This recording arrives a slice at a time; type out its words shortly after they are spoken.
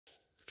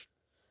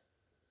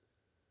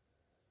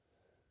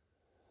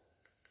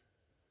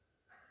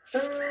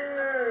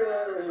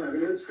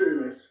Let's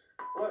do this.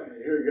 All right,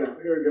 here we go.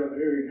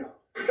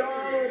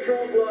 Donald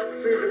Trump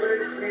lost 3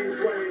 debates in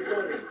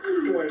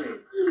 2020.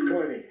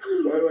 20.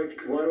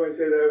 Why do I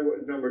say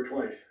that number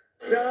twice?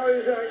 Now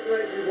he's acting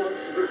like he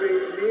wants to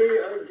debate me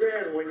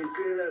again. When you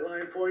say that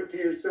line, point to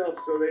yourself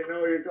so they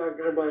know you're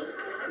talking about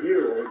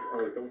you.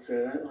 Oh, don't say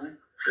that line.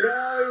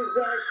 Now he's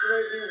acting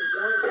like he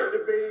wants to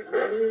debate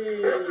me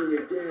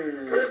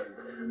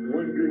again.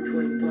 Wonder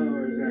Twin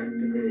Powers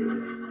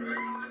activated.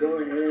 Go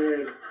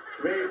ahead.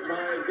 Make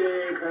my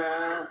day,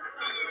 pal.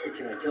 Hey,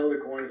 can I tell the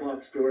corn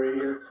pop story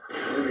here?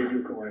 Let me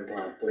do corn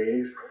pop,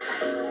 please.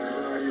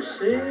 I'm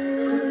singing.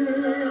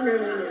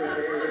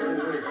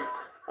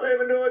 I'll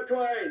even do it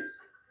twice.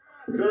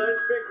 So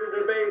let's pick the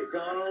debates,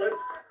 Donald.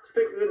 Let's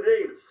pick the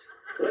dates.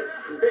 Let's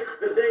pick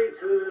the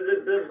dates of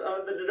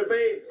the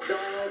debates,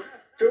 Donald.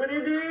 Too many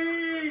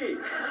D's.